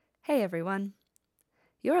Hey everyone!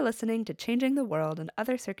 You're listening to Changing the World and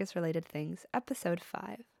Other Circus-Related Things, Episode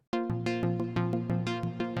 5.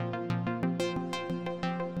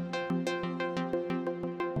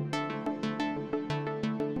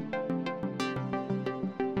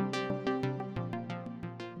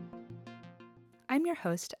 I'm your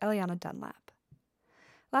host, Eliana Dunlap.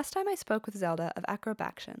 Last time I spoke with Zelda of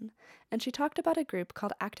Acrobaction, and she talked about a group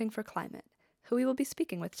called Acting for Climate, who we will be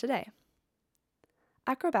speaking with today.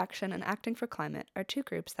 Acrobaction and Acting for Climate are two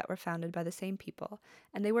groups that were founded by the same people,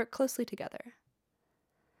 and they work closely together.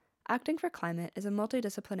 Acting for Climate is a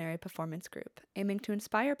multidisciplinary performance group aiming to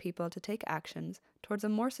inspire people to take actions towards a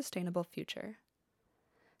more sustainable future.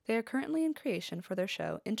 They are currently in creation for their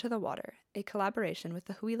show Into the Water, a collaboration with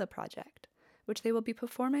the Huila Project, which they will be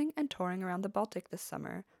performing and touring around the Baltic this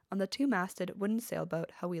summer on the two-masted wooden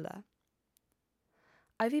sailboat Huila.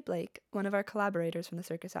 Ivy Blake, one of our collaborators from the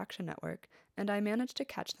Circus Action Network, and I managed to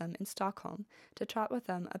catch them in Stockholm to chat with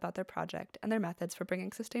them about their project and their methods for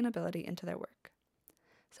bringing sustainability into their work.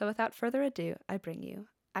 So without further ado, I bring you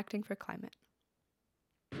Acting for Climate.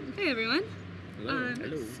 Hey everyone! Hello. I'm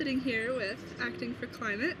Hello. sitting here with Acting for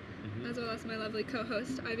Climate, as well as my lovely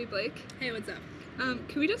co-host, Ivy Blake. Hey, what's up?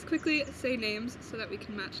 Can we just quickly say names so that we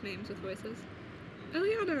can match names with voices?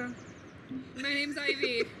 Eliana! My name's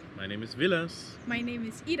Ivy. My name is Vilas. My name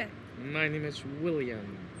is Ida. My name is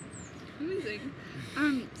William. Amazing.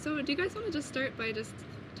 So do you guys want to just start by just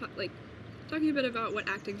talking a bit about what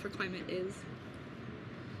Acting for Climate is?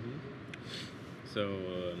 So,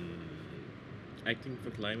 Acting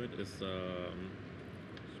for Climate is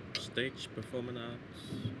stage performance arts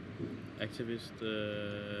activist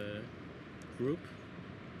group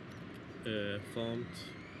formed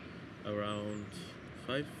around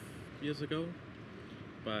 5 years ago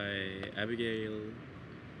by Abigail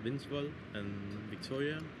Winsvold and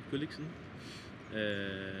Victoria Gulliksen.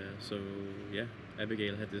 So yeah,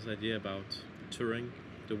 Abigail had this idea about touring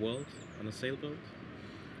the world on a sailboat,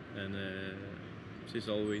 and she's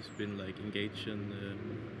always been like engaged in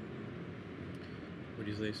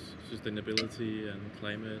sustainability and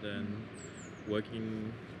climate and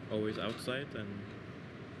working always outside. And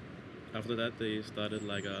after that they started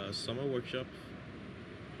like a summer workshop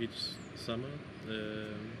each summer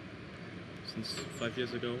since 5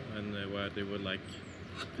 years ago, and where they were like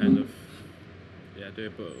kind of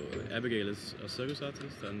Abigail is a circus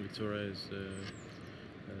artist and Victoria is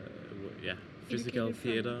physical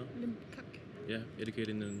theater. Educated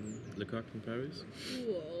in Le Coq in Paris.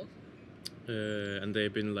 Cool. And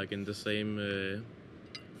they've been like in the same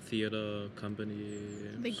theater company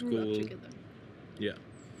They school. grew up together. Yeah,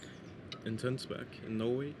 in Tønsberg in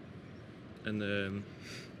Norway, and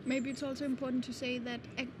Maybe it's also important to say that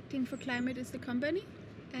Acting for Climate is the company,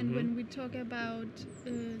 and when we talk about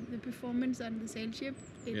the performance on the sail ship,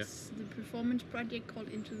 it's the performance project called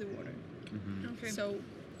Into the Water. Okay. So,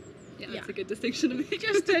 yeah, that's a good distinction to make.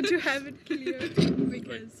 Just to have it clear,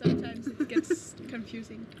 because sometimes it gets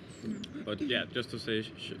confusing. But yeah, just to say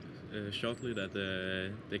shortly that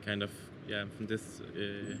they kind of from this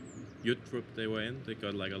youth group they were in, they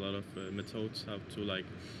got like a lot of methods how to like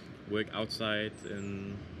work outside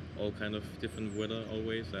in all kind of different weather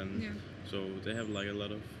always, and so they have like a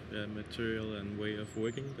lot of material and way of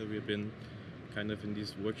working that we've been kind of in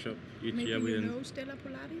this workshop each Maybe year. you know Stella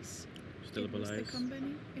Polaris? Stella It was the Polaris.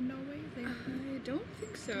 company in Norway. I don't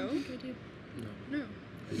think so. I think I did. No.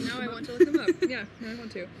 Now I want to look them up. Yeah, now I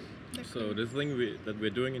want to. So the thing that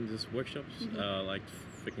we're doing in these workshops, like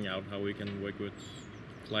figuring out how we can work with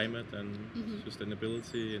climate and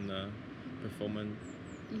sustainability in a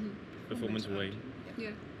performance way.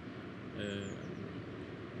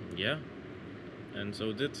 Yeah. And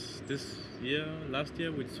so last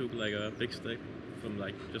year we took like a big step from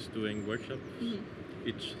like just doing workshops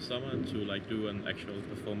each summer to like do an actual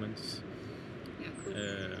performance, Yeah, cool.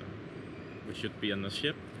 which should be on a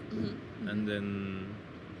ship, and then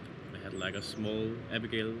we had like a small,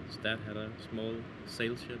 Abigail's dad had a small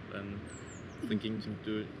sail ship, and thinking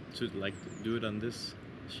to do it on this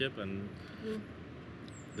ship, and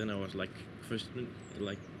then I was like first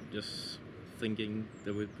like just thinking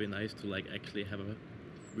that would be nice to like actually have a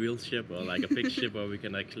real ship or like a big ship where we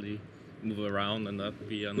can actually move around and not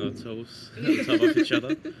be on our toes on top of each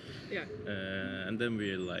other. Yeah. And then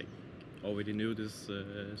we like already knew this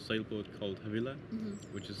sailboat called Havila,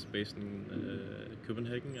 which is based in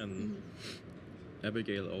Copenhagen, and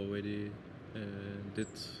Abigail already did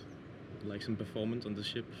like some performance on the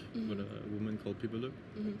ship with a woman called Pipaluk.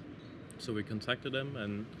 So we contacted them,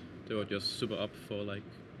 and they were just super up for like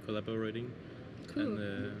collaborating. Cool.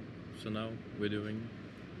 And so now we're doing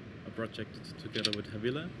a project together with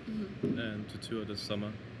Havila and to tour this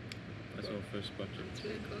summer as our first project. That's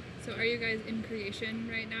really cool. So are you guys in creation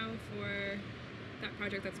right now for that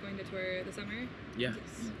project that's going to tour the summer? Yeah.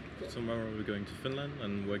 Cool. Tomorrow we're going to Finland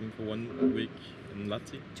and working for 1 week in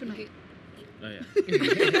Lahti. Tonight. Oh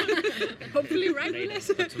yeah. Hopefully, right, Vilas?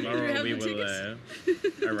 So tomorrow we will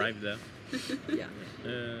arrive there. Yeah.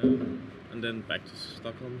 And then back to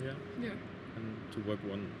Stockholm here Yeah. and to work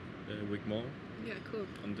 1 week more Yeah, cool.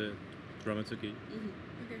 on the dramaturgy.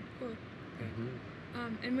 Okay, cool.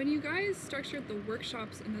 And when you guys structured the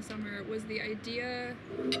workshops in the summer, was the idea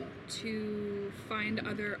to find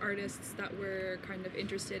other artists that were kind of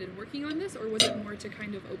interested in working on this, or was it more to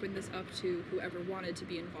kind of open this up to whoever wanted to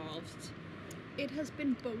be involved? It has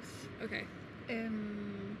been both. Okay.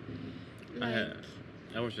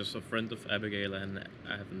 I was just a friend of Abigail, and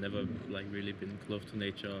I have never like really been close to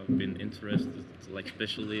nature, been interested like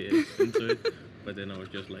especially into it. But then I was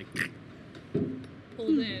just like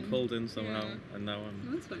Pulled in somehow, Yeah. and now I'm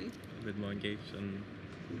That's funny. a bit more engaged. And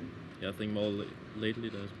yeah, I think more lately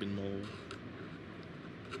there's been more.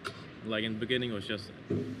 Like in the beginning, it was just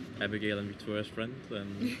Abigail and Victoria's friend,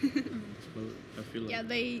 and I feel like Yeah,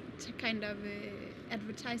 they kind of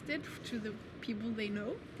advertised it to the people they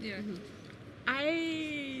know. Yeah.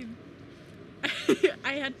 I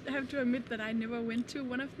have to admit that I never went to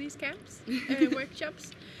one of these camps,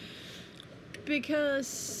 workshops,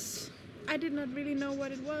 because I did not really know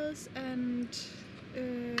what it was, and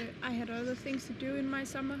I had other things to do in my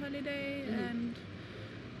summer holiday, and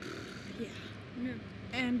Yeah.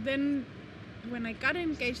 and then when I got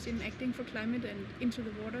engaged in Acting for Climate and Into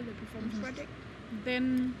the Water, the performance project,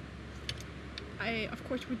 then of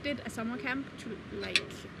course we did a summer camp to like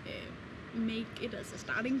make it as a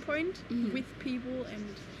starting point with people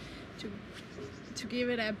and to give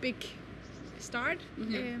it a big start.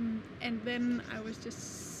 And then I was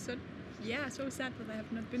just so sad that I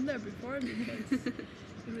have not been there before because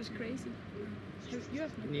it was crazy. You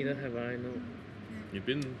have not been Neither there? have I, no. you've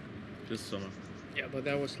been this summer. Yeah, but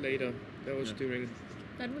that was later. That was Yeah. during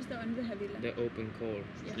That was the under Havila. the open call.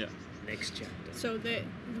 Yeah. Next chapter. So the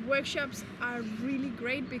workshops are really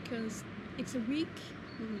great because it's a week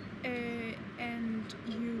and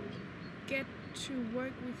you get to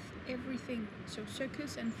work with everything. So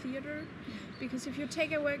circus and theater. Because if you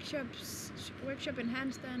take a workshop in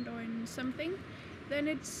handstand or in something, then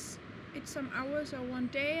it's some hours or 1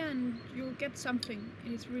 day and you'll get something.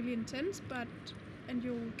 And it's really intense, and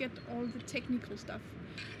you'll get all the technical stuff.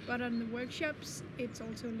 But on the workshops, it's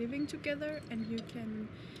also living together, and you can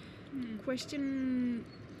question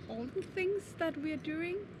all the things that we are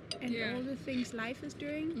doing and Yeah. all the things life is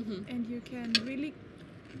doing, and you can really,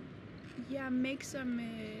 make some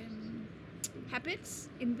habits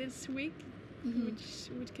in this week,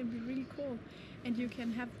 which can be really cool, and you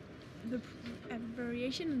can have a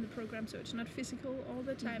variation in the program, so it's not physical all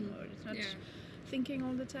the time, or it's not thinking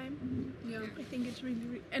all the time. Yeah. I think it's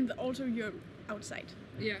really and also you're outside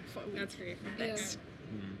Yeah. for a week. That's great. That's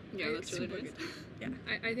Yeah, that's really super nice. good.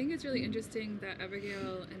 I think it's really interesting that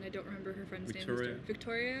Abigail, and I don't remember her friend's Victoria. name,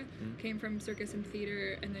 Victoria, came from circus and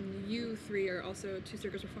theater, and then you 3 are also 2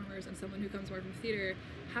 circus performers and someone who comes more from theater.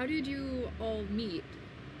 How did you all meet?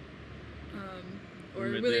 Or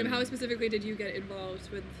We met William, in- how specifically did you get involved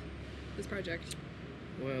with this project?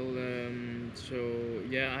 Well, so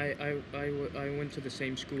yeah, I went to the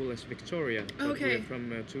same school as Victoria. But Okay. We're from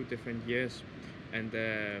 2 different years. And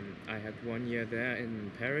I had 1 year there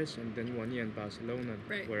in Paris and then 1 year in Barcelona,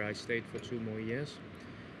 Right. where I stayed for 2 more years.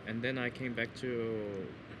 And then I came back to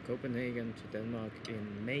Copenhagen, to Denmark,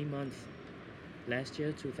 in May month last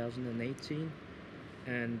year, 2018.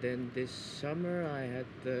 And then this summer I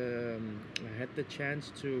had the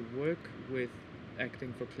chance to work with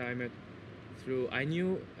Acting for Climate through I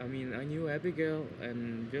knew Abigail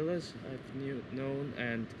and Villas I've known,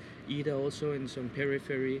 and Ida also in some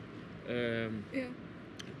periphery,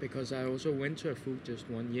 because I also went to a food just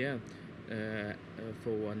 1 year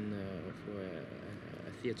for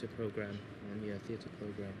a theater program, 1 year theater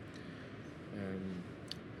program.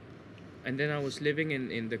 And then I was living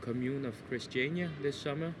in the commune of Christiania this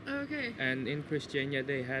summer, Okay. and in Christiania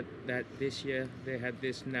they had that this year they had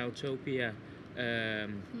this Nowtopia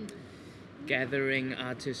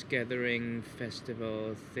artist gathering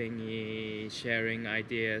festival thingy, sharing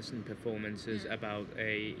ideas and performances about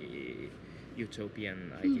a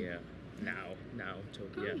utopian idea.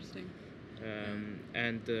 Nowtopia. Interesting.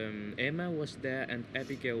 And Emma was there and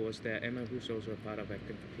Abigail was there. Emma, who's also a part of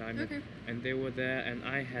Acting for Climate, Okay. and they were there, and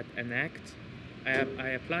I had an act. I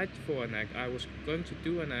applied for an act. I was going to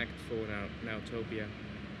do an act for Nowtopia,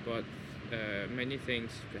 but many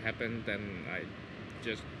things happened and I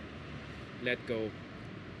just let go.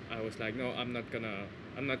 I was like, no, I'm not gonna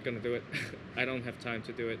I'm not gonna do it. I don't have time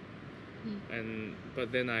to do it.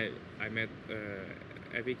 But then I met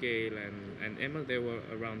Abigail and Emma. They were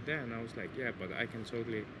around there, and I was like, yeah, but I can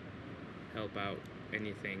totally help out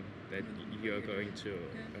anything that you're going to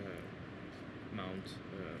mount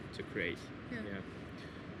to create. Yeah.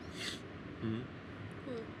 Mhm.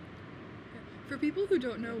 Cool. Yeah. For people who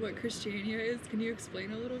don't know what Christiania is, can you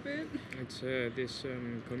explain a little bit? It's this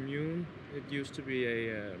commune. It used to be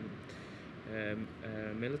a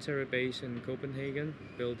military base in Copenhagen,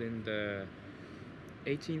 built in the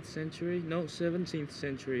 18th century, no, 17th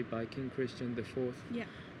century by King Christian IV. Yeah.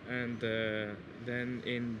 And then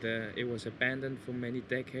it was abandoned for many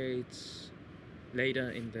decades. Later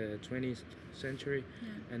in the 20th century,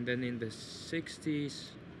 and then in the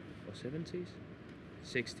 60s or 70s,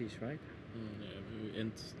 60s, right?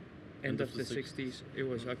 End of the 60s, it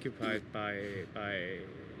was occupied by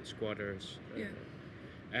squatters. Yeah.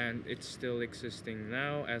 And it's still existing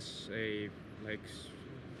now as a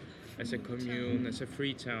commune, as a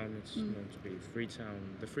free town. It's known to be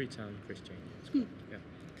Freetown, the Freetown Christiania. It's called. Yeah.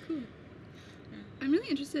 Cool. I'm really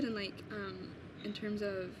interested in in terms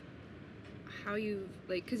of how you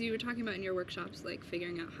because you were talking about in your workshops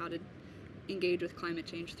figuring out how to engage with climate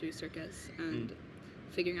change through circus and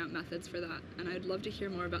figuring out methods for that, and I'd love to hear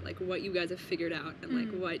more about what you guys have figured out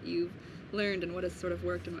and what you've learned and what has sort of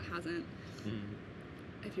worked and what hasn't.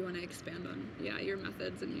 If you want to expand on your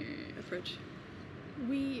methods and your approach.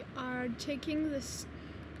 We are taking the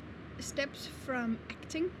steps from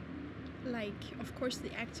acting, of course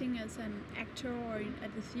the acting as an actor or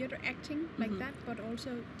at the theater acting like that, but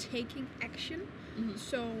also taking action.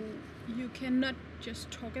 So you cannot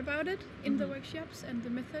just talk about it in the workshops, and the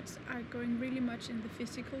methods are going really much in the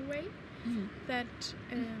physical way. That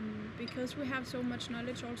because we have so much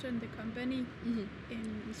knowledge also in the company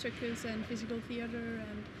in circus and physical theater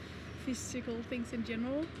and physical things in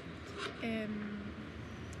general,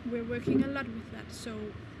 we're working a lot with that. So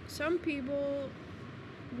some people,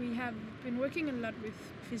 we have been working a lot with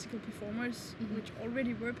physical performers which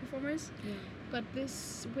already were performers, but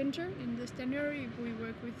this winter, in this January, we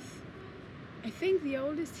work with, I think the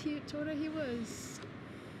oldest he was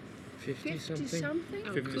 50 something.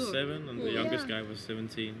 Oh, 57, and the Cool. youngest Yeah. guy was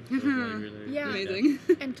 17. So it was really, Yeah. Amazing.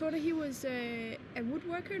 And Tore, he was a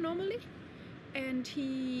woodworker normally, and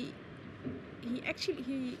he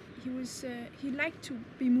liked to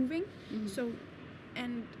be moving. So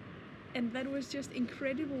and that was just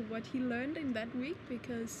incredible what he learned in that week,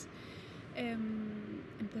 because and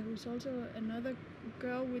there was also another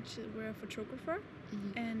girl which were a photographer,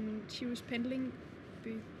 and she was pendling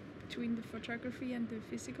between the photography and the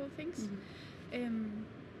physical things.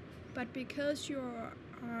 But because you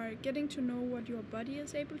are getting to know what your body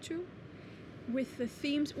is able to, with the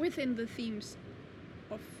themes within the themes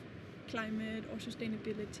of climate or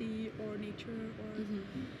sustainability or nature or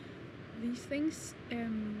these things,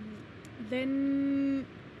 then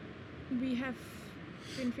we have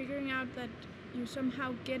been figuring out that you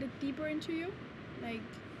somehow get it deeper into you.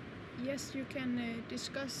 Yes, you can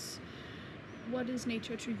discuss what is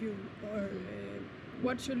nature to you, or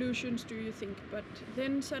what solutions do you think, but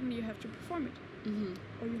then suddenly you have to perform it,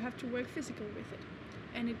 or you have to work physical with it,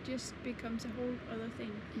 and it just becomes a whole other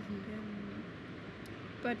thing.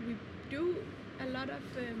 But we do a lot of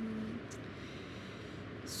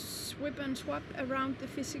swip and swap around the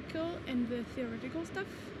physical and the theoretical stuff.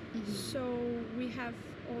 So we have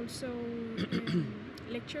also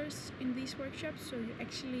lectures in these workshops, so you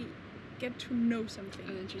actually get to know something.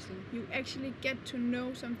 Oh, interesting. You actually get to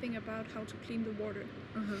know something about how to clean the water,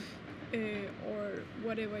 or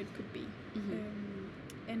whatever it could be.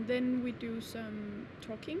 And then we do some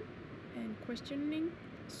talking and questioning.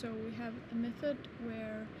 So we have a method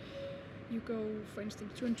where you go, for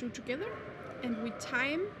instance, 2 and 2 together, and we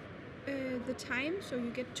time the time, so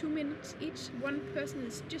you get 2 minutes each. One person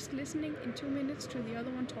is just listening in 2 minutes to the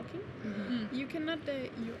other one talking. You cannot,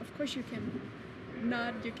 of course you can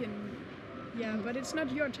nod, you can, but it's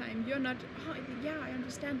not your time. You're not, I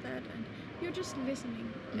understand that, and you're just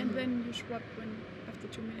listening, and then you swap after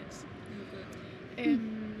 2 minutes.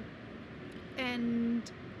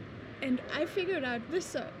 And I figured out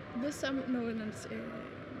this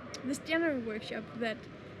January workshop that,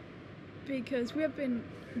 because we have been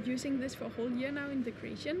using this for a whole year now in the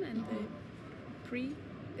creation, and the pre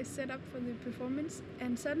is set up for the performance,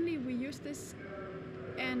 and suddenly we use this,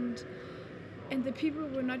 and the people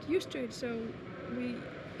were not used to it. So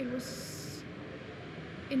it was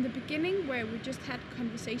in the beginning where we just had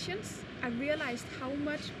conversations. I realized how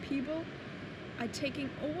much people are taking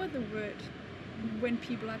over the word when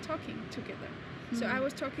people are talking together. So I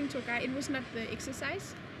was talking to a guy, it was not the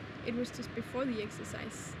exercise, it was just before the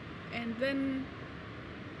exercise, and then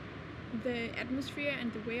the atmosphere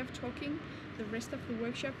and the way of talking, the rest of the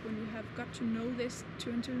workshop, when you have got to know this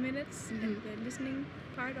 2 minutes and the listening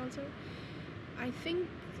part also, I think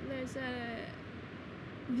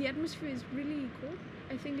the atmosphere is really cool.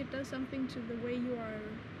 I think it does something to the way you are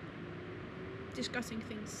discussing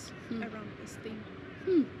things around this theme.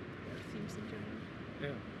 Or themes in general.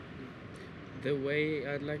 Yeah. The way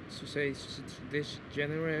I'd like to say, this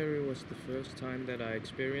January was the first time that I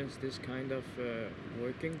experienced this kind of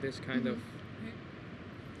working, this kind of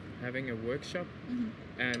having a workshop,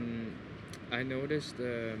 and I noticed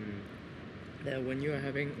that when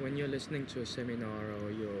you're listening to a seminar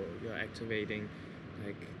or you're activating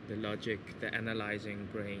like the logic, the analyzing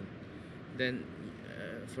brain, then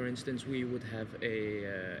for instance we would have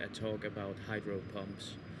a talk about hydro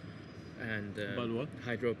pumps and About what?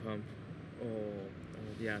 hydro pump or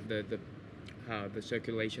yeah the how the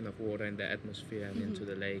circulation of water in the atmosphere and into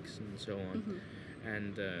the lakes and so on.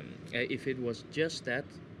 And if it was just that,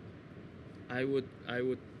 I would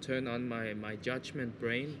turn on my judgment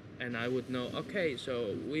brain and I would know, okay,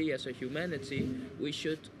 so we as a humanity, we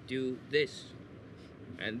should do this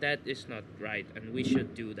and that is not right and we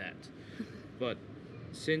should do that. But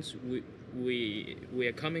since we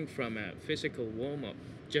are coming from a physical warm-up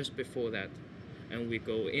just before that, and we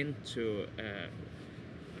go into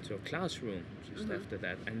to a classroom just after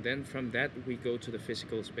that, and then from that we go to the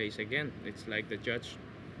physical space again. It's like the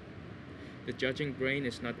judging brain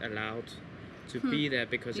is not allowed to be there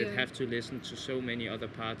because it have to listen to so many other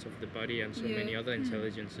parts of the body and so many other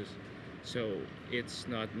intelligences. So it's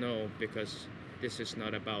not because this is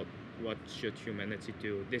not about what should humanity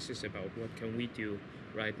do. This is about what can we do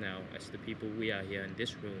right now as the people we are here in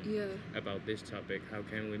this room about this topic. How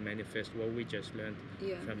can we manifest what we just learned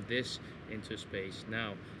from this into space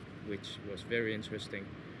now, which was very interesting.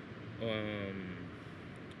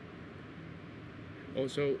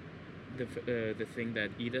 Also, the thing that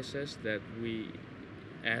Ida says, that we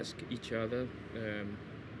ask each other,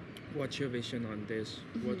 what's your vision on this?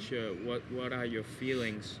 What are your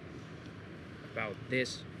feelings about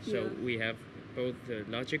this? So we have both the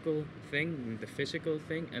logical thing, the physical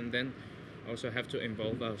thing, and then also have to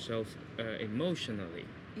involve ourselves emotionally.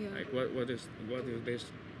 Like what does this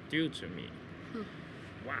do to me?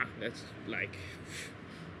 Wow, that's like,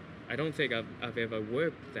 I don't think I've ever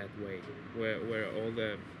worked that way, where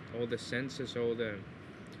all the senses, all the,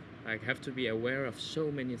 like, have to be aware of so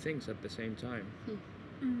many things at the same time.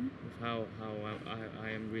 Of how I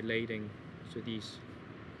am relating to these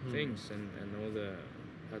things and all the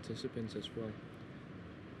participants as well,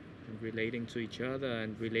 and relating to each other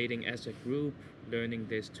and relating as a group, learning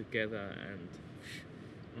this together, and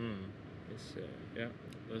it's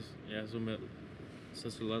There's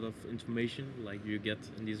such a lot of information like you get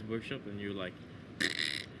in this workshop, and you like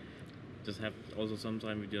just have also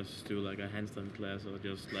sometimes we just do like a handstand class or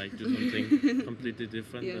just like do something completely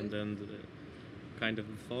different, and then the kind of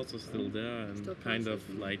the thoughts are still there, and Still kind of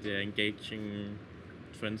processing. like they're engaging,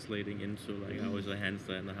 translating into like how is a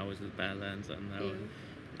handstand and how is it balance and how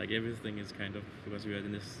like everything is kind of, because we are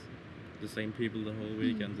in the same people the whole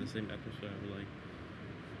week and the same atmosphere, like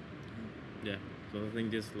so I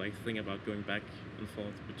think this like thing about going back and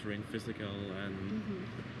forth between physical and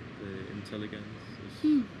the intelligence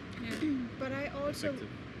is But I also effective.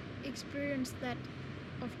 experienced that,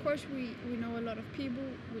 of course, we know a lot of people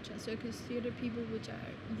which are circus theater people which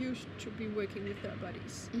are used to be working with their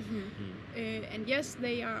bodies. And yes,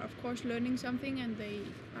 they are of course learning something and they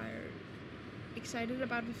are excited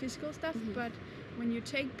about the physical stuff, but when you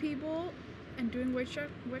take people and doing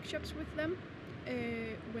workshops with them,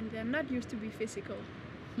 when they're not used to be physical,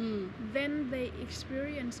 then they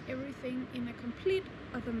experience everything in a complete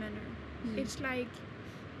other manner. It's like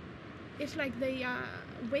they are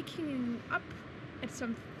waking up at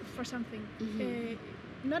for something,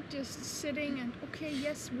 not just sitting and okay,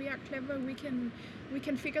 yes, we are clever, we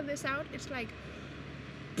can figure this out. It's like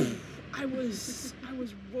I was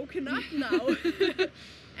woken up now.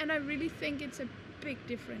 And I really think it's a big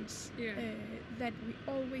difference that we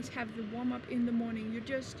always have the warm-up in the morning. You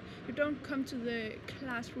don't come to the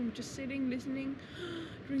classroom just sitting, listening,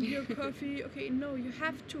 drink your coffee. Okay, no, you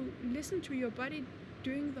have to listen to your body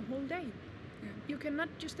during the whole day. You cannot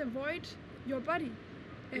just avoid your body.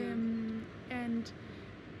 And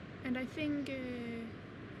I think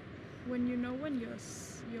when you're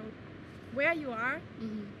where you are,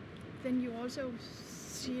 then you also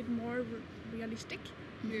see it more realistic.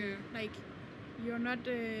 Like you're not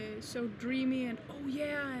so dreamy and oh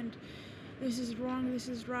yeah, and this is wrong, this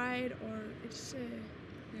is right, or it's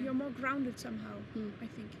You're more grounded somehow, I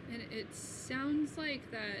think. And it sounds like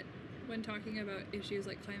that when talking about issues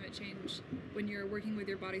like climate change, when you're working with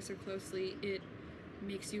your body so closely, it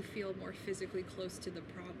makes you feel more physically close to the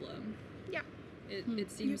problem. Yeah.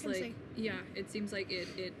 It seems You can like it seems like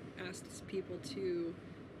it asks people to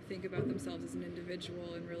think about themselves as an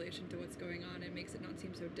individual in relation to what's going on. It makes it not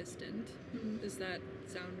seem so distant. Does that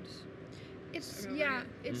sound It's about yeah, right?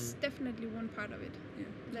 it's definitely one part of it Yeah,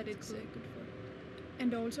 that that's it's cool. good for.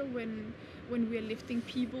 And also when we are lifting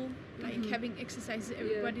people, like having exercises,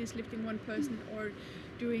 everybody is lifting one person, or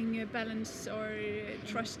doing balance or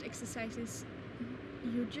thrust exercises,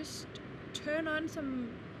 you just turn on some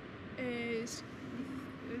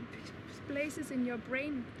places in your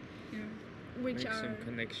brain Yeah. which Make are some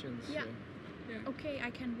connections. Yeah. Yeah. okay, I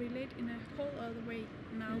can relate in a whole other way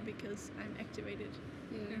now because I'm activated.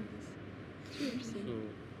 Yeah.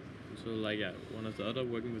 So like one of the other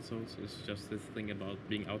working methods is just this thing about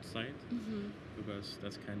being outside, because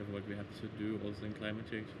that's kind of what we have to do also in climate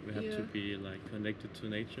change. We have to be like connected to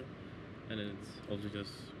nature, and it also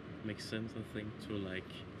just makes sense, I think, to like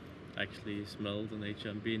actually smell the nature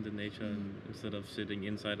and be in the nature, and instead of sitting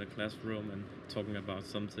inside a classroom and talking about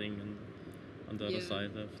something and on the other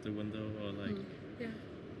side of the window, or like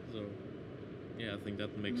so yeah, I think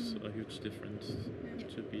that makes a huge difference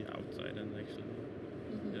to be outside and actually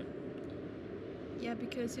Yeah,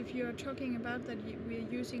 because if you're talking about that we're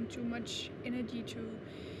using too much energy to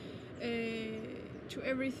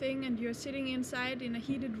everything, and you're sitting inside in a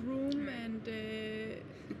heated room and a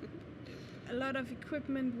lot of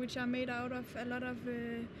equipment which are made out of a lot of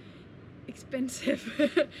expensive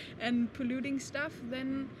and polluting stuff,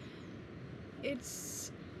 then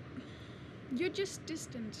you're just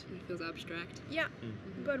distant. It feels abstract. Yeah,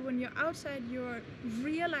 but when you're outside, you're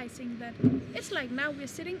realizing that it's like now we're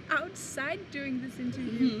sitting outside doing this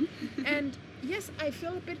interview, and yes, I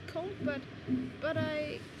feel a bit cold, but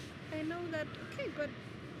I know that but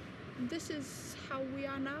this is how we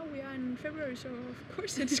are now. We are in February, so of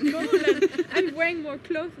course it's cold, and I'm wearing more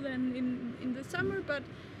clothes than in the summer, but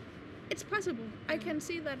it's possible. I can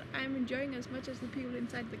see that I'm enjoying as much as the people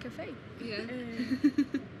inside the cafe. Yeah.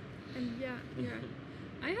 And yeah.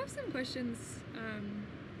 I have some questions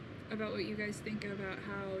about what you guys think about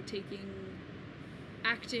how taking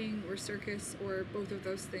acting or circus or both of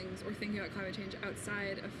those things, or thinking about climate change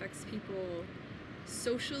outside, affects people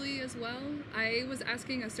socially as well. I was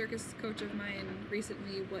asking a circus coach of mine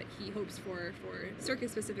recently what he hopes for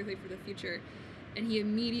circus specifically for the future, and he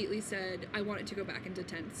immediately said, I want it to go back into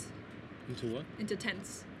tents. into what? Into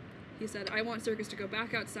tents. He said, I want circus to go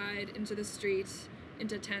back outside into the street,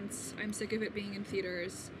 into tents. I'm sick of it being in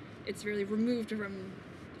theaters. It's really removed from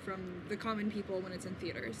the common people when it's in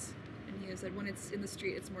theaters. And he said when it's in the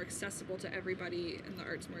street, it's more accessible to everybody, and the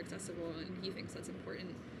art's more accessible, and he thinks that's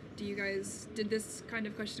important. Did this kind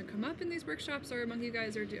of question come up in these workshops or among you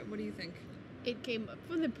guys, or what do you think? It came up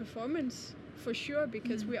with the performance for sure,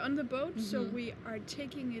 because we're on the boat, so we are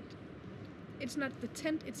taking it. It's not the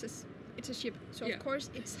tent; it's a ship. So of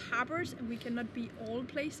course it's harbors, and we cannot be all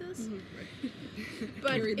places.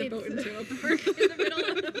 But Carry the it's boat into a park in the middle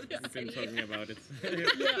of the We've been city. talking about it.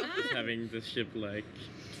 yeah. Having the ship like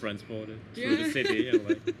transported Yeah. through the city, and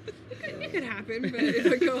like It could happen,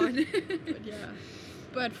 but go on. But yeah,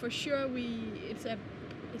 but for sure it's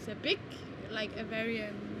a big, like a very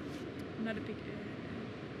not a big.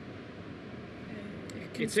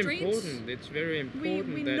 It's Constraint? important. It's very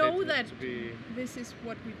important. We that know it that to be this is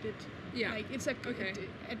what we did. Yeah. Like it's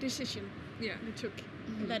a decision Yeah. we took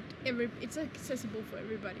that it's accessible for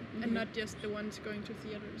everybody, and not just the ones going to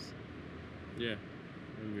theaters. yeah,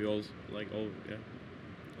 and we also like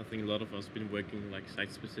I think a lot of us been working like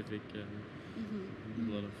site specific and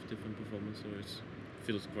a lot of different performance, so it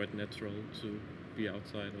feels quite natural to be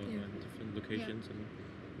outside or in different locations and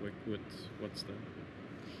work with what's there.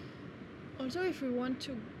 Also, if we want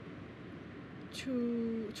to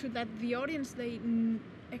that the audience they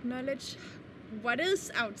acknowledge what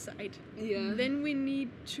is outside, Yeah. then we need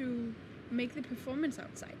to make the performance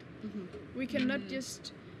outside. We cannot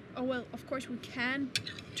just of course we can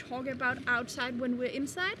talk about outside when we're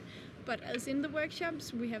inside, but as in the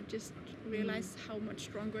workshops we have just realized how much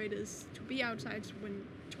stronger it is to be outside when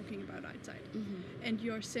talking about outside, and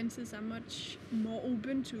your senses are much more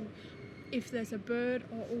open to if there's a bird,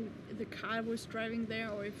 or the car was driving there,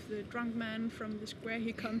 or if the drunk man from the square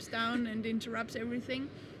he comes down and interrupts everything.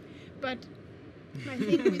 But I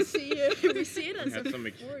think we see it as Have a some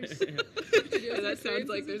force. Yeah, that sounds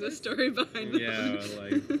like there's a story behind it. Yeah,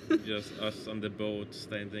 like just us on the boat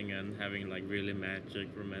standing and having like really magic,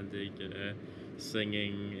 romantic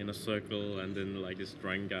singing in a circle, and then like this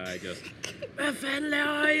drunk guy just "Hvad fanden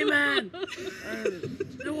laver I, man?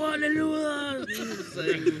 The one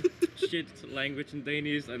saying shit language in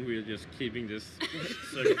Danish, and we're just keeping this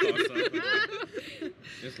circle box up.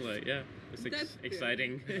 It's like, yeah, it's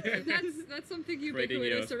exciting. That's something Creating your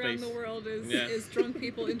ubiquitous around the space. world Yeah. is drunk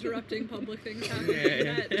people interrupting public things happening.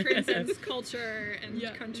 Yeah. That transcends culture and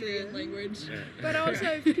country and language. Yeah. But also,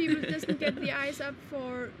 if people doesn't get the eyes up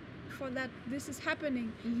for that this is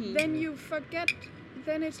happening, then you forget.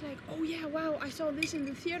 Then it's like, oh yeah, wow, I saw this in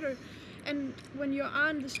the theater. And when you're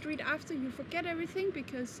on the street after, you forget everything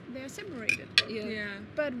because they're separated. Yeah.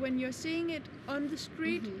 But when you're seeing it on the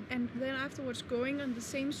street and then afterwards going on the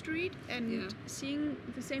same street and seeing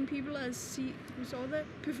the same people who saw the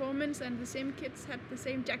performance and the same kids had the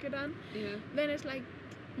same jacket on, then it's like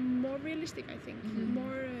more realistic, I think.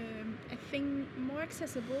 More, I think, more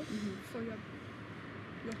accessible for your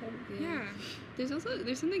whole. Yeah.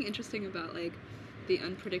 There's something interesting about like the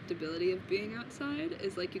unpredictability of being outside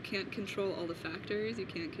is like you can't control all the factors. You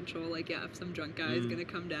can't control like if some drunk guy is gonna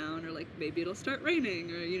come down, or like maybe it'll start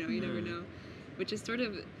raining, or you never know, which is sort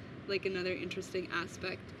of like another interesting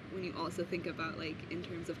aspect when you also think about like in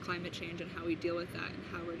terms of climate change and how we deal with that, and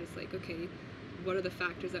how we're just like, okay, what are the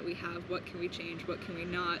factors that we have, what can we change, what can we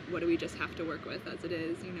not, what do we just have to work with as it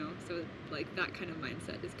is, so like that kind of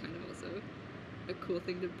mindset is kind of also a cool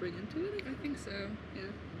thing to bring into it. I think so. Yeah.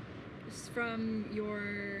 From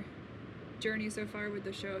your journey so far with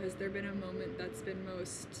the show, has there been a moment that's been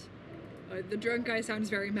most... the drunk guy sounds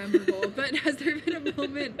very memorable, but has there been a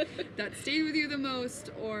moment that stayed with you the most,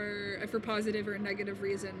 or for positive or negative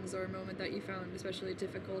reasons, or a moment that you found especially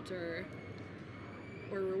difficult or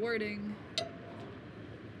rewarding?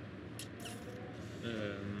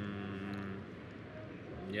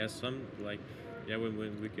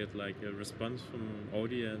 When we get like a response from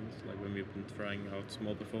audience, like when we've been trying out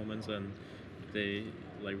small performance and they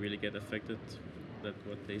like really get affected that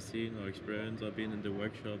what they seen or experience or been in the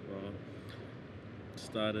workshop or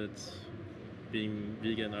started being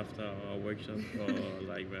vegan after our workshop or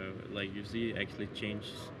like you see actually change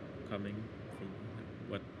coming from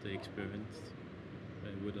what they experienced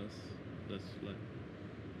with us. That's like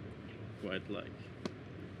quite like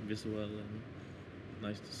visual and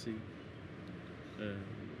nice to see.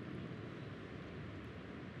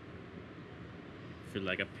 Feel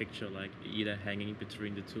like a picture like Ida hanging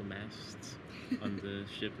between the two masts on the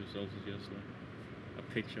ship is also just like a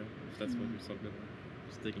picture, if that's what you're talking about,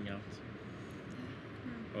 sticking out.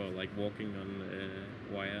 Or like walking on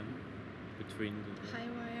a wire between the High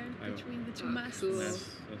wire between the two Oh, masts. cool.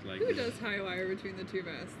 masts. That's like Who does high wire between the two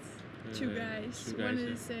masts? Two guys. two One guys,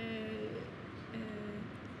 is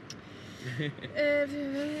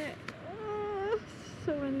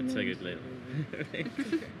so many I'll take names. it later.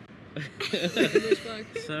 English fuck.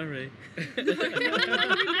 Sorry. Now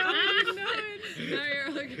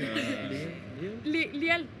you're like...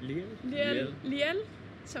 Liel,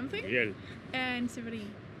 something, Liel. and Severin,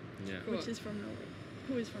 Yeah. Cool. which is from Norway.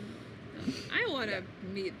 Who is from Norway? I want to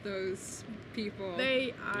meet those people.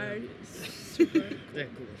 They are super. They're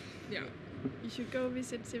cool. Yeah. You should go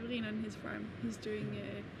visit Severin on his farm. He's doing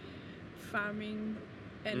farming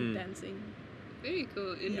and dancing Very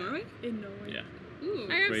cool. In Norway? in Norway. Yeah. Ooh.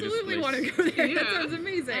 I Greatest absolutely place. want to go there. That Yeah. sounds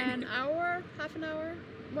amazing. An hour, half an hour,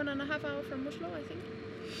 1.5 hours from Oslo, I think.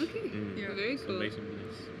 Okay. Yeah. Very It's cool. amazing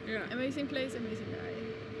place. Yeah. Amazing place, amazing guy.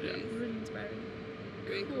 Yeah. Really inspiring.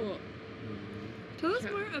 Very cool. Cool. Tell us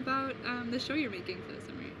Yeah. more about the show you're making for the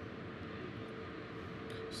summer.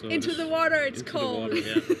 So Into this- the water, it's into cold. The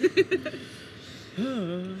water,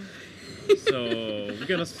 yeah. So we're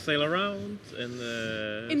gonna sail around In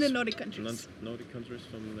the Nordic countries. Nordic countries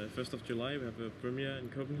from the 1st of July. We have a premiere in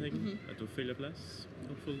Copenhagen at Ophelia Place,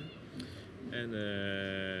 hopefully. And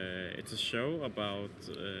it's a show about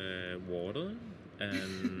water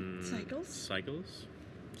and Cycles.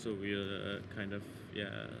 So we're kind of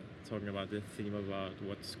talking about the theme about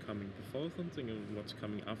what's coming before something and what's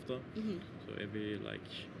coming after. So every like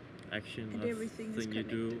action And or everything is thing you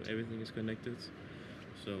do, connected. everything is connected.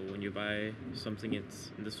 So when you buy something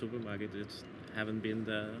it's in the supermarket, it haven't been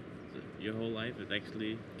there your whole life. It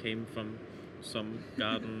actually came from some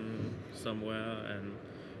garden somewhere, and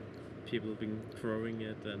people have been growing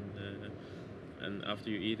it, and after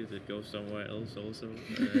you eat it, it goes somewhere else also.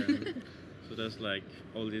 So there's like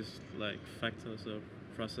all these like factors or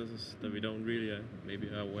processes that we don't really maybe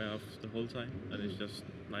are aware of the whole time, and it's just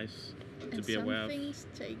nice to And be some aware of. things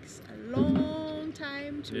takes a long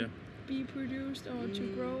time to Yeah. be produced or to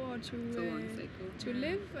grow or It's a long to cycle. to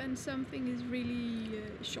live, and something is really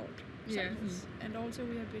short Yeah. cycles. And also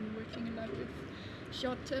we have been working a lot with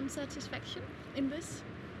short-term satisfaction in this.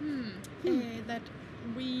 Hmm. That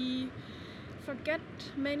we forget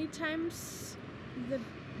many times the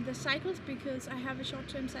cycles because I have a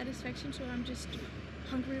short-term satisfaction, so I'm just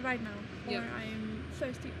hungry right now, or Yeah. I'm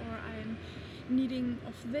thirsty, or I'm needing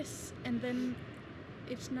of this, and then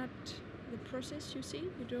it's not the process you see.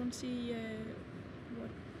 You don't see what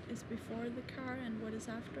is before the car and what is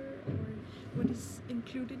after, or what is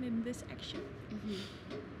included in this action.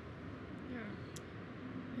 Yeah.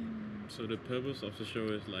 So the purpose of the show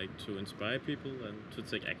is like to inspire people and to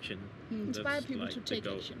take action. Inspire That's people like to the take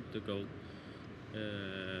goal, action. The goal.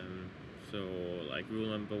 So like rule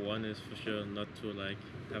number 1 is for sure not to like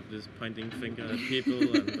have this pointing finger at people,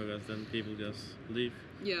 and because then people just leave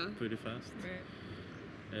Yeah. pretty fast. Right.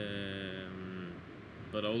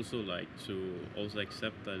 But also like to also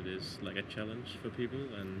accept that it is like a challenge for people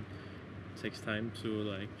and it takes time to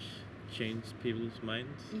like change people's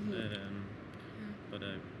minds. But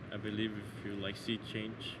I believe if you like see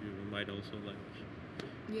change, you might also like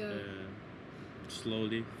Yeah.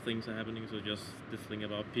 slowly things are happening. So just this thing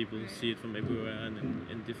about people Right. see it from everywhere and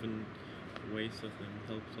in different ways, that then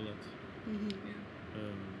helps a lot.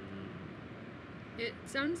 It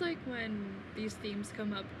sounds like when these themes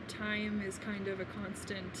come up, time is kind of a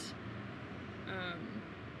constant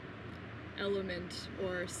element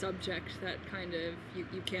or subject that kind of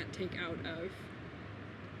you can't take out of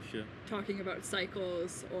Sure. talking about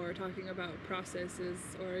cycles or talking about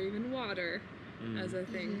processes or even water as a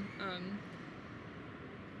thing.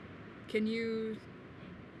 Can you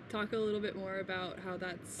talk a little bit more about how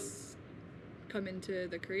that's come into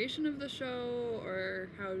the creation of the show, or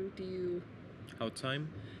how do you... How time?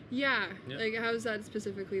 Yeah, Yeah. like how's that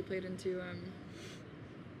specifically played into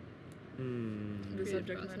the Creative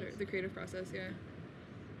subject process. matter, the creative process? Yeah.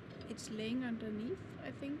 It's laying underneath,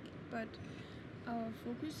 I think, but our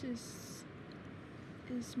focus is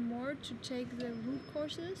more to take the root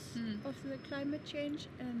causes of the climate change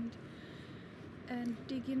and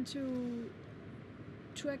dig into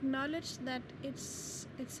to acknowledge that it's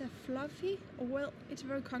a fluffy, or well, it's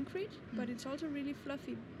very concrete, but it's also really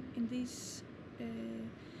fluffy in these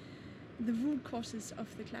the root causes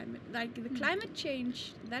of the climate. Like the climate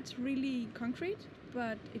change, that's really concrete,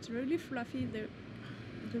 but it's really fluffy, the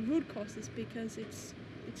root causes, because it's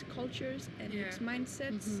cultures and it's Yeah.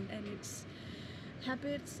 mindsets and it's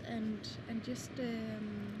habits and just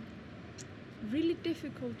really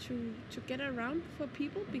difficult to get around for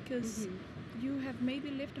people, because you have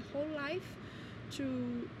maybe lived a whole life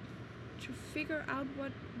to figure out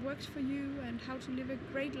what works for you and how to live a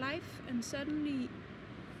great life, and suddenly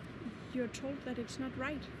you're told that it's not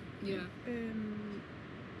right, Yeah.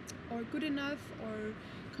 or good enough, or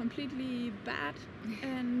completely bad,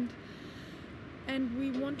 and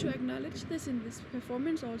we want to acknowledge this in this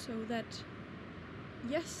performance also, that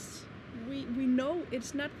yes, we know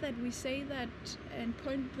it's not that we say that and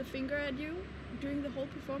point the finger at you during the whole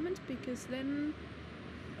performance, because then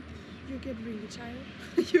you get really tired.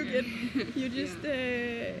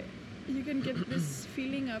 You can get this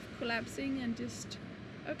feeling of collapsing and just,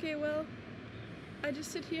 okay, well, I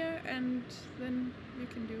just sit here and then you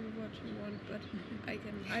can do what you want, but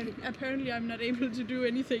apparently I'm not able to do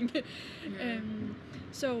anything.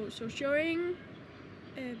 So showing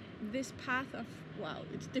this path of, wow,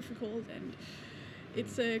 it's difficult and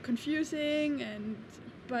it's confusing,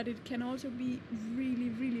 but it can also be really,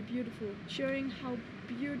 really beautiful. Showing how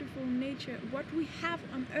beautiful nature, what we have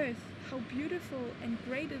on Earth, how beautiful and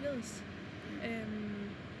great it is.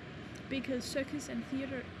 Because circus and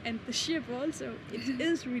theater and the ship also, it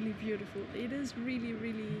is really beautiful. It is really,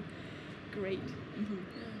 really great.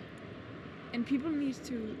 And people need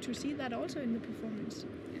to see that also in the performance,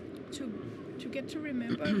 to get to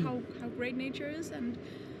remember how great nature is, and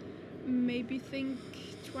maybe think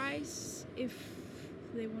twice if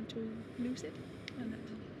they want to lose it or not.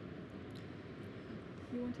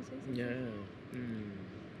 You want to say something? Yeah.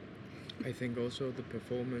 I think also the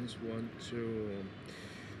performance want to.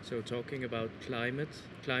 So talking about climate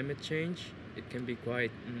change, it can be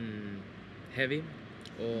quite heavy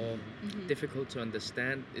or difficult to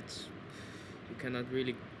understand. You cannot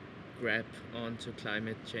really grab onto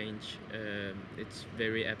climate change. It's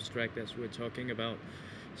very abstract, as we're talking about.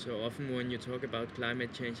 So often when you talk about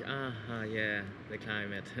climate change, the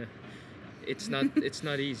climate. it's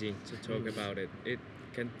not easy to talk about it.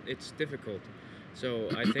 It's difficult. So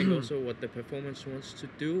I think also what the performance wants to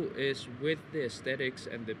do is, with the aesthetics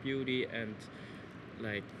and the beauty and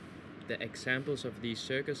like the examples of these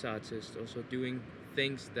circus artists also doing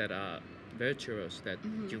things that are virtuous, that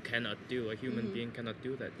you cannot do, a human being cannot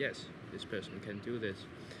do that. Yes, this person can do this,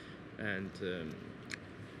 and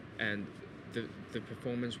the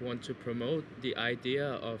performance want to promote the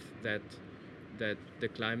idea of that the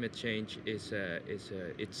climate change is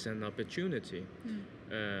it's an opportunity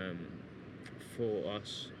for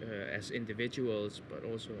us as individuals, but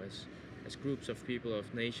also as groups of people,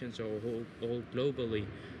 of nations, or all globally,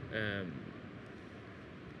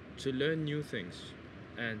 to learn new things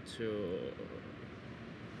and to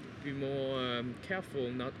be more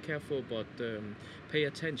careful, not careful, but pay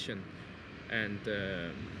attention and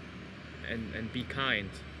be kind,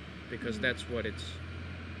 because that's what it's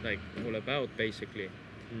like all about, basically.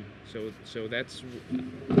 So that's,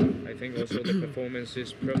 I think, also the performance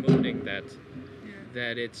is promoting that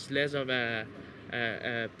it's less of a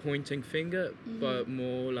pointing finger, but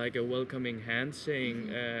more like a welcoming hand, saying,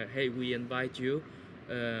 "Hey, we invite you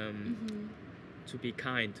to be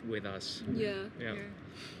kind with us." Yeah.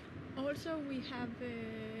 Also, we have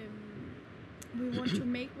we want to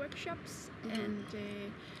make workshops and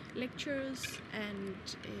lectures and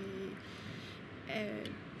a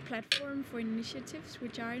platform for initiatives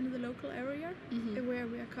which are in the local area where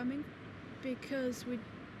we are coming, because we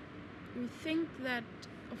think that,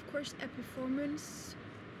 of course, a performance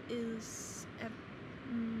is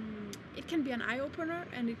it can be an eye-opener,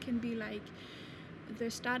 and it can be like the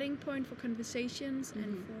starting point for conversations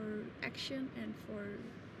and for action and for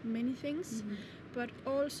many things. But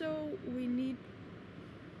also we need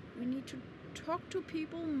to talk to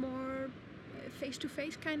people more face to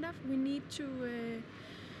face, kind of. We need to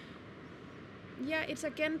it's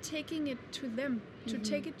again taking it to them, to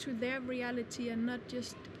take it to their reality, and not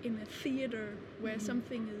just in a theater where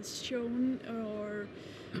something is shown or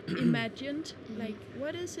imagined. Like,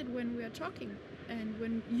 what is it when we are talking, and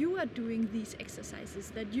when you are doing these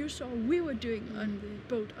exercises that you saw we were doing on the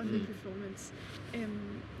boat, on the performance.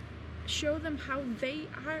 Show them how they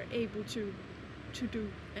are able to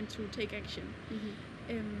do and to take action.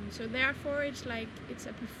 So therefore it's like it's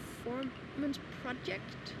a performance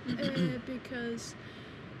project, because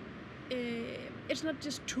it's not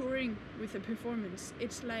just touring with a performance.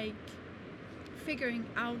 It's like figuring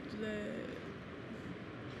out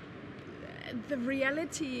the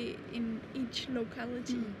reality in each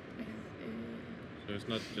locality. So it's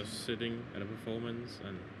not just sitting at a performance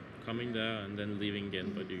and coming there and then leaving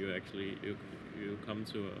again, but you actually you come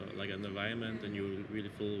to like an environment and you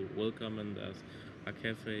really feel welcome, and there's a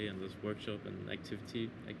cafe and there's workshop and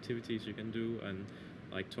activities you can do, and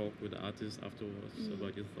like talk with the artists afterwards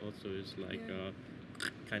about your thoughts. So it's like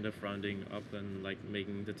kind of rounding up and like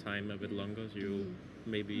making the time a bit longer, so you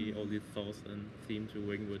maybe all the thoughts and themes you're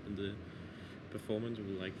working with in the performance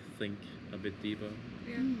will like think a bit deeper.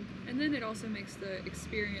 And then it also makes the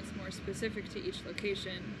experience more specific to each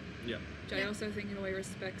location, which I also think in a way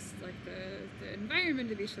respects like the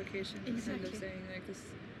environment of each location. Kind of saying like this,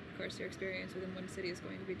 of course your experience within one city is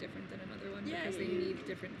going to be different than another one, because they need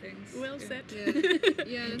different things. Well said. And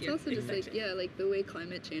it's also just like the way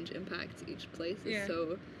climate change impacts each place is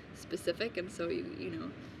so specific, and so you know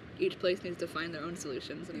each place needs to find their own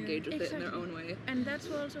solutions and engage with it in their own way. And that's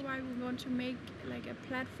also why we want to make like a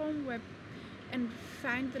platform where and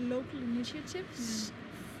find the local initiatives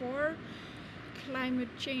for climate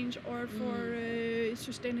change, or for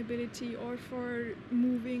sustainability, or for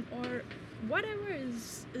moving, or whatever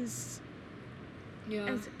is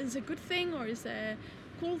a good thing, or is a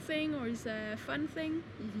cool thing, or is a fun thing.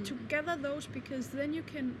 To gather those, because then you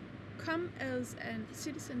can come as a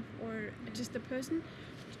citizen or just a person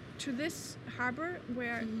to this harbor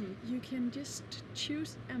where you can just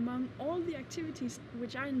choose among all the activities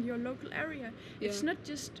which are in your local area. It's not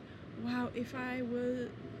just, wow, if I were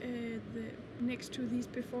next to these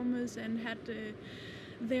performers and had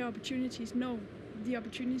their opportunities. No, the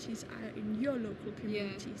opportunities are in your local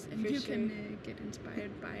communities, and you can get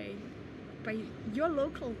inspired by your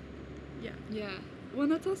local. Well,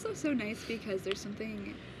 that's also so nice, because there's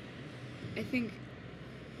something, I think,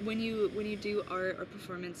 when you do art or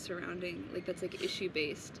performance surrounding, like, that's like issue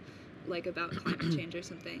based, like about climate change or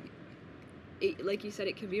something, like you said,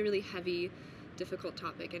 it can be a really heavy, difficult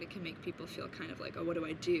topic, and it can make people feel kind of like, oh, what do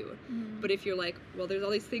I do? But if you're like, well, there's all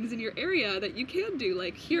these things in your area that you can do,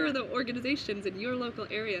 like here are the organizations in your local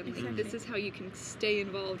area, and like, this is how you can stay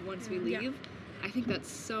involved once we leave. I think that's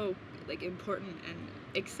so like important and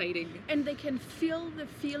exciting, and they can feel the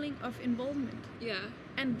feeling of involvement,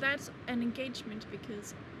 and that's an engagement,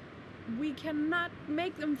 because we cannot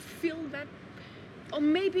make them feel that, or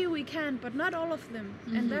maybe we can, but not all of them.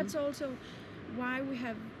 And that's also why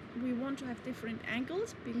we want to have different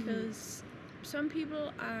angles, because some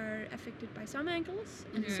people are affected by some angles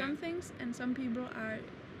and some things, and some people are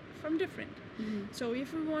from different. So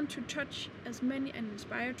if we want to touch as many and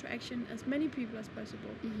inspire to action as many people as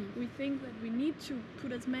possible, we think that we need to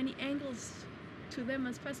put as many angles to them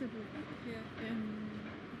as possible. Yeah.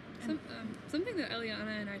 Something that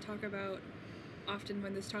Eliana and I talk about often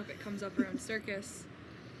when this topic comes up around circus,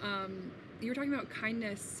 you were talking about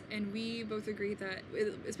kindness, and we both agree that,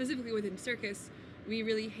 specifically within circus, we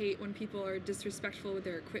really hate when people are disrespectful with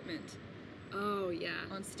their equipment. Oh yeah.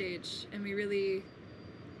 On stage, and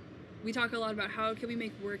we talk a lot about how can we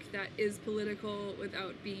make work that is political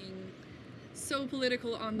without being so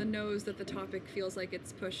political on the nose that the topic feels like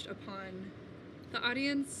it's pushed upon the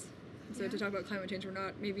audience. So to talk about climate change,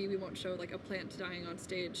 maybe we won't show like a plant dying on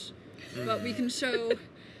stage, but we can show,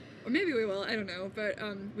 or maybe we will, I don't know, but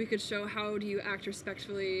we could show how do you act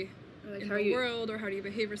respectfully in the world, or how do you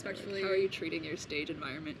behave respectfully. Like how are you treating your stage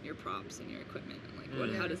environment, your props, and your equipment, and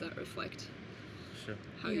like how does that reflect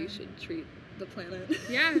how you should treat the planet?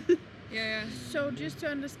 Yeah. So just to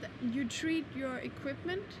understand, you treat your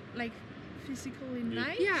equipment like physically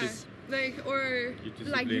nice? Yeah. Or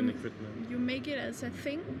like you make it as a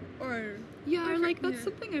thing, or or like that's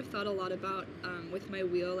something I've thought a lot about with my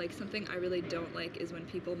wheel. Like something I really don't like is when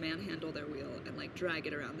people manhandle their wheel and like drag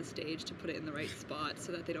it around the stage to put it in the right spot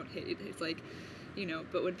so that they don't hit it. It's like,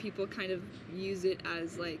 but when people kind of use it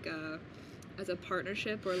as like as a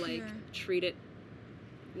partnership, or like treat it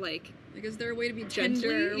like is there a way to be gently,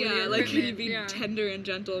 tender? Yeah, like to be tender and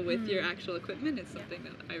gentle with your actual equipment. It's something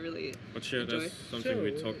that I really enjoy. That's something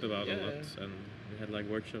we talked about a lot, and we had like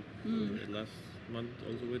workshop last month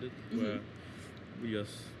also with it, where we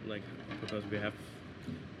just like, because we have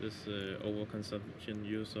this overconsumption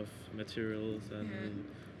use of materials, and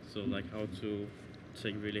so like how to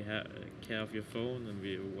take really care of your phone, and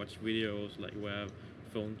we watch videos like where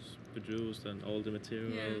phones produced and all the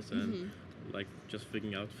materials and like just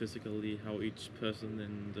figuring out physically how each person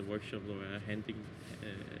in the workshop were handing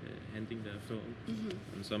their phone.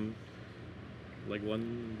 And some, like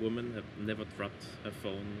one woman had never dropped her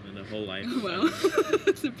phone in her whole life. Oh, wow.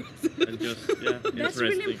 That's impressive. And just that's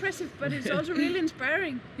really impressive, but it's also really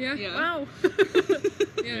inspiring. Yeah. Wow.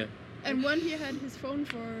 Yeah. And one, he had his phone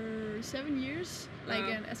for 7 years, like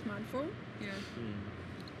a smartphone. Yeah.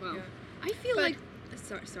 Wow. Yeah. I feel like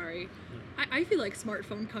sorry. I feel like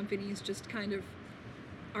smartphone companies just kind of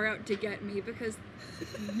are out to get me, because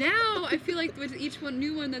now I feel like with each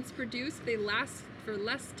new one that's produced, they last for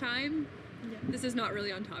less time. Yeah. This is not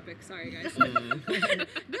really on topic. Sorry, guys.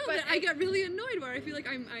 But I get really annoyed where I feel like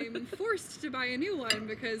I'm forced to buy a new one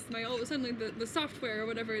because suddenly the software or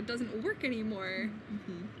whatever, it doesn't work anymore.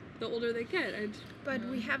 The older they get. But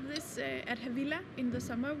we have this at Havila in the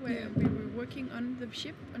summer where we were working on the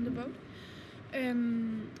ship, on the boat.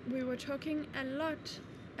 We were talking a lot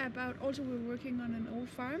about, also we were working on an old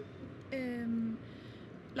farm,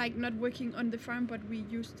 like not working on the farm, but we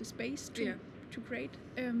used the space to create,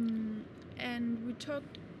 and we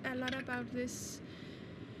talked a lot about this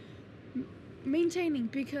maintaining,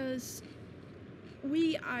 because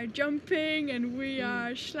we are jumping and we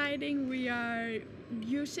are sliding, we are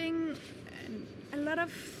using a lot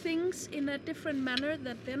of things in a different manner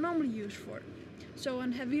that they're normally used for. So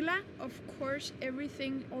on Havila, of course,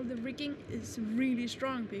 everything, all the rigging is really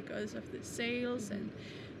strong because of the sails, and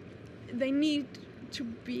they need to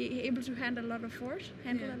be able to handle a lot of force.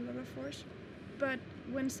 But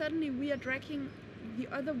when suddenly we are dragging the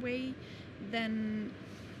other way than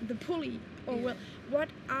the pulley, or what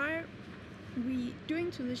are we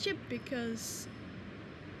doing to the ship? Because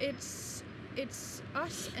it's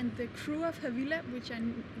us and the crew of Havila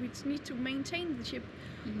which need to maintain the ship.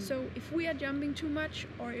 So if we are jumping too much,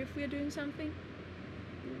 or if we are doing something,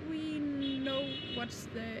 we know what's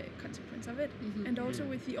the consequence of it. And also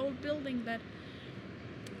with the old building, that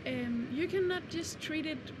you cannot just treat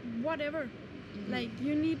it whatever. Like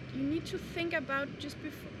you need to think about just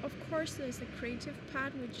before. Of course, there's a creative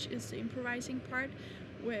part, which is the improvising part,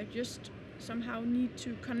 where just somehow need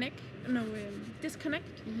to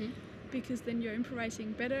disconnect, because then you're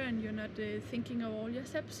improvising better and you're not thinking of all your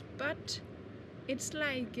steps. But it's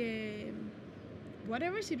like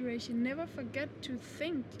whatever situation, never forget to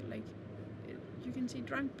think. Like you can see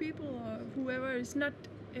drunk people or whoever is not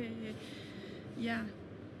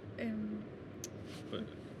but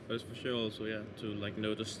it's for sure also to like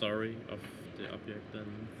know the story of the object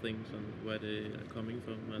and things and where they are coming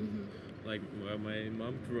from, and like where my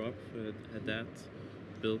mom grew up, her dad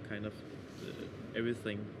built kind of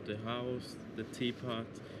everything, the house, the teapot,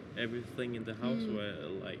 everything in the house, where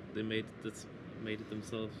like they made it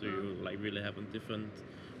themselves, so you like really have a different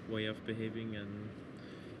way of behaving and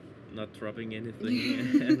not dropping anything.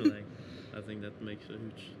 And like I think that makes a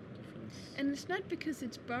huge difference. And it's not because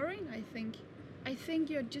it's boring, I think. I think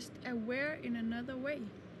you're just aware in another way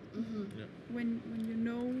Mm-hmm. when you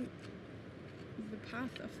know the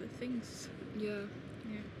path of the things. Yeah.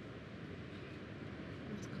 Yeah.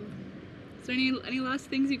 That's cool. Is there any last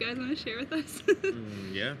things you guys want to share with us?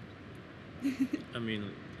 Yeah. I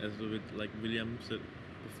mean, as with like William said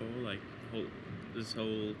before, like this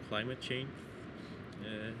whole climate change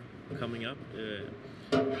coming up,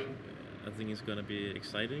 I think it's gonna be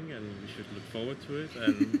exciting, and we should look forward to it.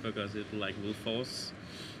 And because it like will force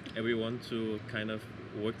everyone to kind of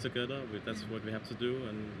work together. That's what we have to do.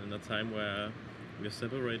 And in a time where we're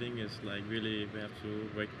separating, is like really we have to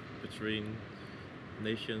work between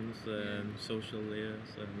nations and social layers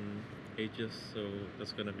and ages. So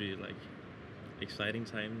that's gonna be like exciting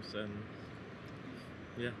times, and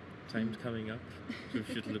yeah, times coming up. So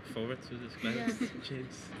we should look forward to this climate change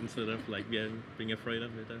instead of like being afraid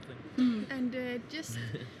of it, I think. And just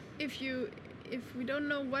if we don't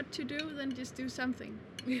know what to do, then just do something.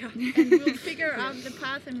 Yeah. And we'll figure out the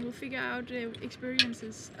path, and we'll figure out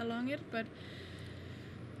experiences along it. But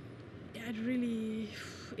yeah,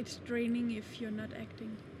 it's draining if you're not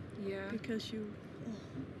acting, Yeah. because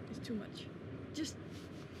it's too much. Just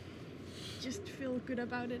feel good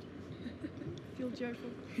about it. Feel joyful.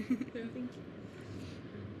 I think.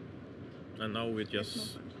 And now we're It's more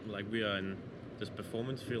just fun. like we are in this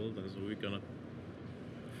performance field, and so we're gonna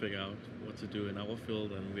figure out what to do in our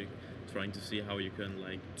field, and we're trying to see how you can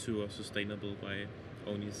like tour sustainable by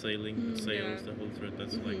only sailing with sails the whole trip.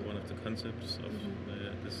 That's like one of the concepts of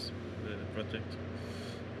this project.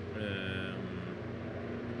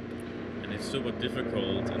 And it's super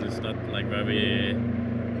difficult, and it's not like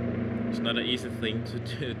it's not an easy thing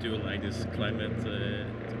to do like this climate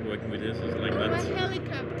working with this. It's like Oh, a that.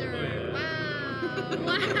 helicopter!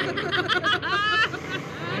 Oh,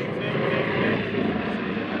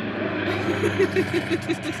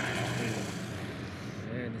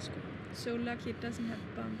 Yeah, that's cool. So lucky it doesn't have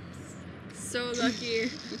bumps. So lucky.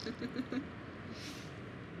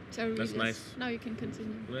 Sorry, That's Elias. nice. Now you can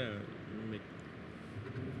continue. Yeah,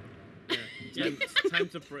 time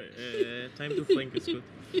to time to think is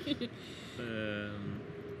good.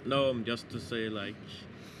 No, just to say like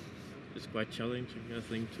it's quite challenging, I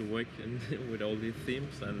think, to work with all these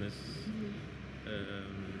themes, and it's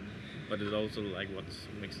but it's also like what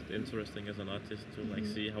makes it interesting as an artist to like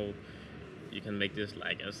see how you can make this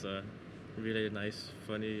like as a really nice,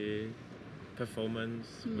 funny performance,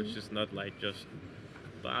 which is not like just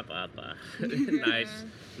blah blah blah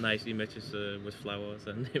nice images with flowers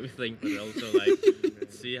and everything, but also like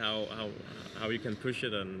see how you can push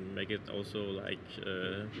it and make it also like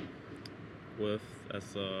worth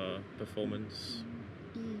as a performance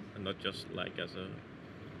and not just like as a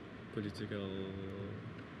political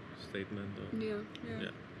statement or,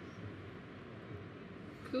 Yeah.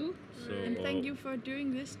 Cool. so And thank you for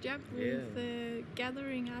doing this job with Yeah.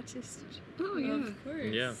 gathering artists. Oh yeah. Of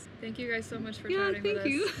course. Yeah. Thank you guys so much for Yeah, chatting with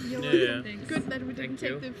thank you. us. You're Yeah, welcome. yeah. Thanks. Good that we didn't Thank take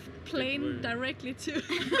you. the plane Good. directly to.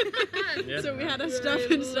 Yeah. So we had to Really stop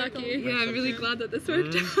in lucky. Stockholm. Yeah, I'm really glad that this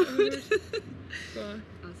worked Mm. out. Cool.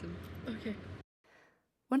 Awesome. Okay.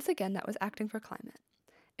 Once again, that was Acting for Climate.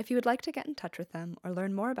 If you would like to get in touch with them or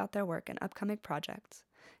learn more about their work and upcoming projects,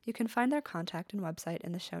 you can find their contact and website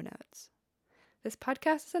in the show notes. This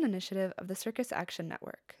podcast is an initiative of the Circus Action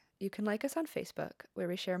Network. You can like us on Facebook, where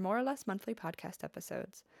we share more or less monthly podcast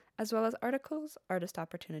episodes, as well as articles, artist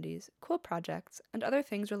opportunities, cool projects, and other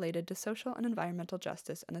things related to social and environmental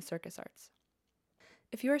justice and the circus arts.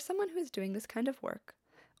 If you are someone who is doing this kind of work,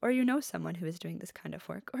 or you know someone who is doing this kind of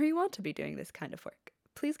work, or you want to be doing this kind of work,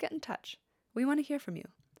 please get in touch. We want to hear from you.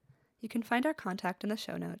 You can find our contact in the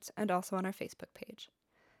show notes and also on our Facebook page.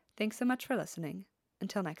 Thanks so much for listening.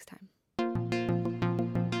 Until next time.